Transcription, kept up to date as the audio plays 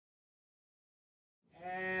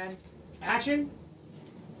Action!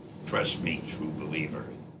 Trust me, true believer.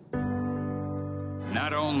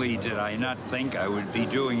 Not only did I not think I would be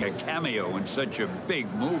doing a cameo in such a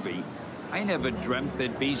big movie, I never dreamt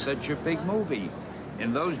there'd be such a big movie.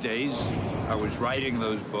 In those days, I was writing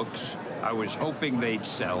those books. I was hoping they'd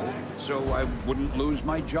sell, so I wouldn't lose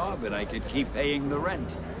my job and I could keep paying the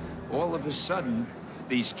rent. All of a sudden,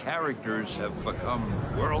 these characters have become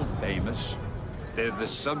world famous. They're the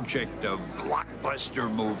subject of blockbuster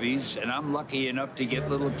movies, and I'm lucky enough to get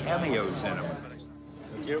little cameos in them.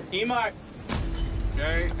 Thank you. E-Mark.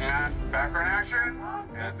 Okay, and background action,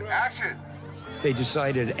 and action. They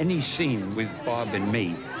decided any scene with Bob and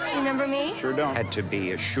me You remember me? Sure don't. had to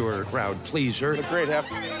be a sure crowd pleaser. Look great, Hef.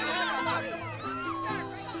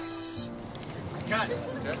 Cut.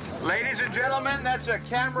 Ladies and gentlemen, that's a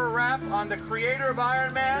camera wrap on the creator of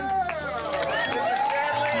Iron Man, Mr.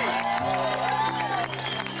 Stan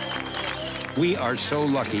Lee. We are so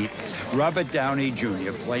lucky. Robert Downey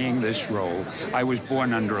Jr. playing this role. I was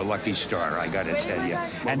born under a lucky star, I gotta tell you.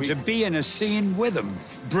 And to be in a scene with him,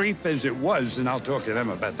 brief as it was, and I'll talk to them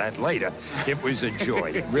about that later, it was a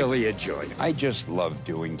joy, really a joy. I just love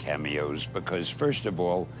doing cameos because, first of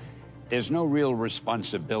all, there's no real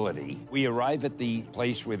responsibility. We arrive at the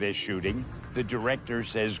place where they're shooting. The director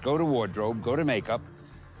says, go to wardrobe, go to makeup.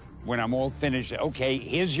 When I'm all finished, okay,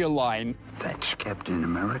 here's your line. That's Captain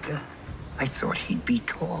America? I thought he'd be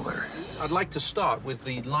taller. I'd like to start with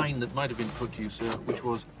the line that might have been put to you, sir, which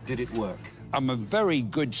was, did it work? I'm a very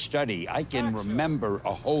good study. I can remember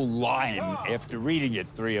a whole line after reading it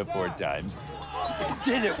 3 or 4 times.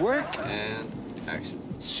 Did it work? And action.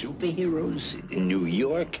 Superheroes in New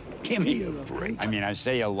York? Give me a break. I mean, I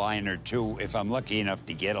say a line or two if I'm lucky enough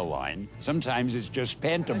to get a line. Sometimes it's just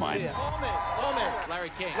pantomime. Moment.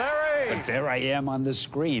 Larry King. Larry! But there I am on the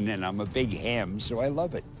screen, and I'm a big ham, so I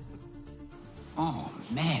love it. Oh,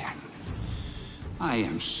 man. I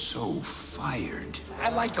am so fired. I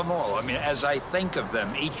like them all. I mean, as I think of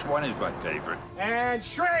them, each one is my favorite. And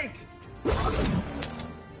shrink!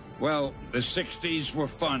 Well, the 60s were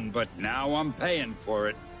fun, but now I'm paying for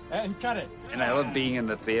it. And cut it. And I love being in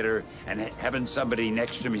the theater and having somebody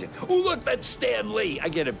next to me say, oh, look, that's Stan Lee. I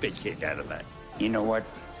get a big kick out of that. You know what?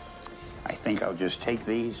 I think I'll just take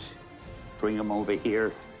these, bring them over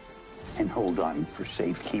here, and hold on for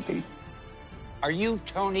safekeeping. Are you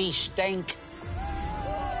Tony Stank?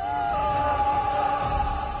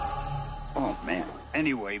 Oh, man.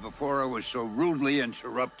 Anyway, before I was so rudely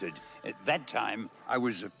interrupted, at that time, I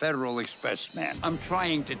was a Federal Express man. I'm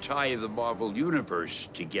trying to tie the Marvel Universe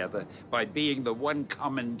together by being the one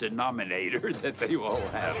common denominator that they all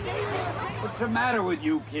have. What's the matter with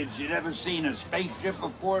you kids? You never seen a spaceship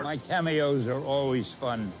before? My cameos are always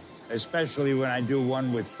fun, especially when I do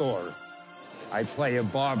one with Thor. I play a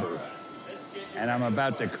barber, and I'm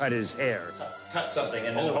about to cut his hair. Touch something,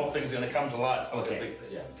 and then the whole thing's gonna come to life. Okay.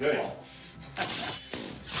 Yeah. Good.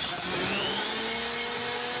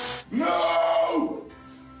 No!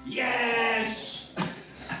 Yes!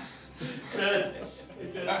 Good.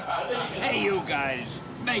 Hey, you guys,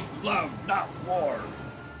 make love, not war.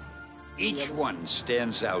 Each one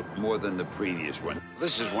stands out more than the previous one.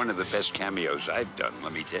 This is one of the best cameos I've done,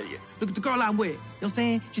 let me tell you. Look at the girl I'm with. You know what I'm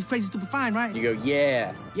saying? She's crazy, stupid, fine, right? You go,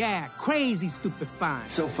 yeah. Yeah, crazy, stupid, fine.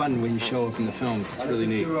 So fun when you show up in the films. It's really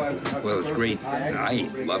neat. Well, it's great. I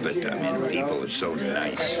love it. I mean, people are so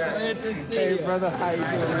nice. Hey, brother, how you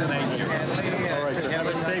doing? Thank you. All right, have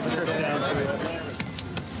a safe trip down.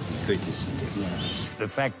 Good to see you. The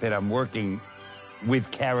fact that I'm working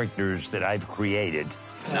with characters that I've created.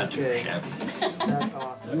 Not too shabby.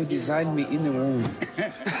 You designed me in the womb.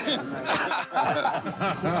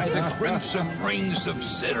 By the crimson rings of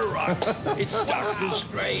Sidorak, it's Doctor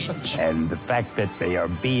Strange. And the fact that they are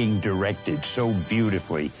being directed so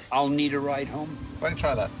beautifully. I'll need a ride home. Why don't you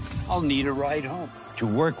try that? I'll need a ride home. To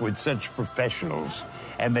work with such professionals,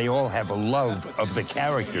 and they all have a love of the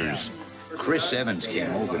characters. Chris Evans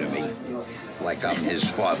came over to me like I'm his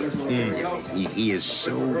father. He is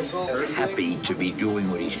so happy to be doing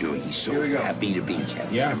what he's doing. He's so happy to be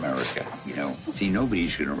Captain America. You know, see,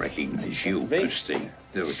 nobody's going to recognize you because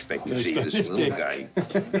they'll expect to see this little guy.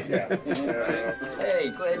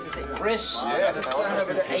 Hey, glad to see Chris.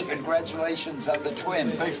 Hey, congratulations on the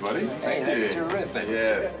twins. Thanks, buddy. Hey, that's terrific.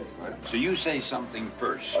 Yeah. So you say something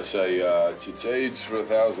first. I say, it's aged for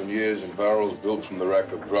 1,000 years in barrels built from the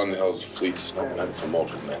wreck of Grunhild's fleet. It's not meant for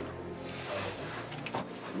mortal men.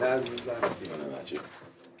 No, that's it.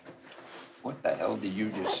 What the hell did you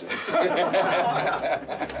just say?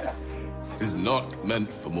 Is not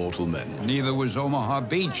meant for mortal men. Neither was Omaha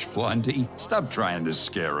Beach, Blondie. Stop trying to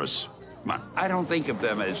scare us. Come on, I don't think of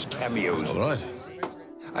them as cameos. All right.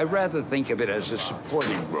 I rather think of it as a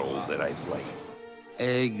supporting role that I play.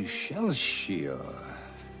 Excelsior.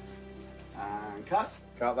 Cut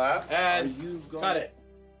that. And cut it.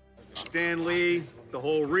 Stan Lee, the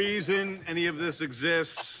whole reason any of this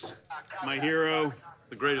exists. My hero,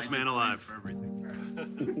 the greatest man alive.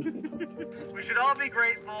 We should all be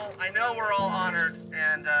grateful. I know we're all honored.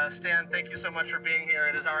 And Stan, thank you so much for being here.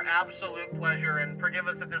 It is our absolute pleasure. And forgive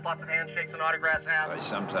us if there's lots of handshakes and autographs. I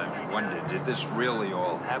sometimes wonder, did this really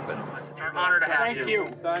all happen? It's our honor to have Thank you.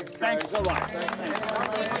 Thanks a lot.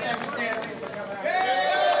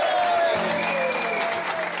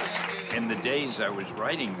 In the days I was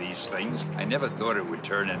writing these things, I never thought it would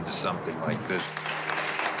turn into something like this.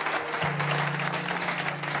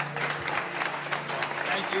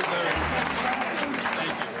 Thank you very much.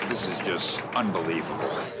 Thank you. This is just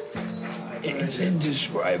unbelievable. It's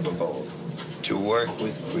indescribable to work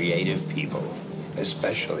with creative people,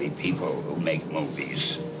 especially people who make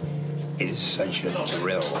movies. It is such a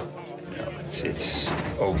thrill. It's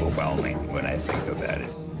overwhelming when I think about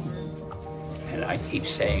it. And I keep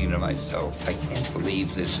saying to myself, I can't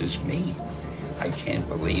believe this is me. I can't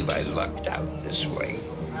believe I lucked out this way.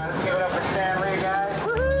 Let's give it up for Stan Lee, guys.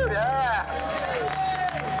 Woohoo! Yeah!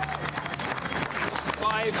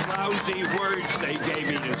 5 lousy words they gave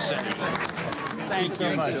me to say. Thanks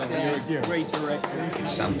so much. You're a great director.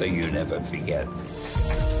 It's something you never forget.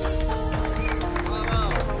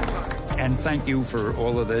 And thank you for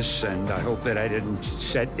all of this, and I hope that I didn't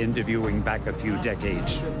set interviewing back a few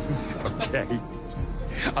decades. Okay.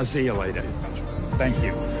 I'll see you later. Thank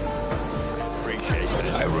you. Appreciate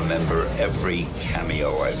it. I remember every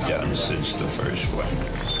cameo I've done since the first one.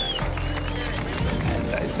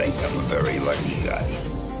 And I think I'm a very lucky guy.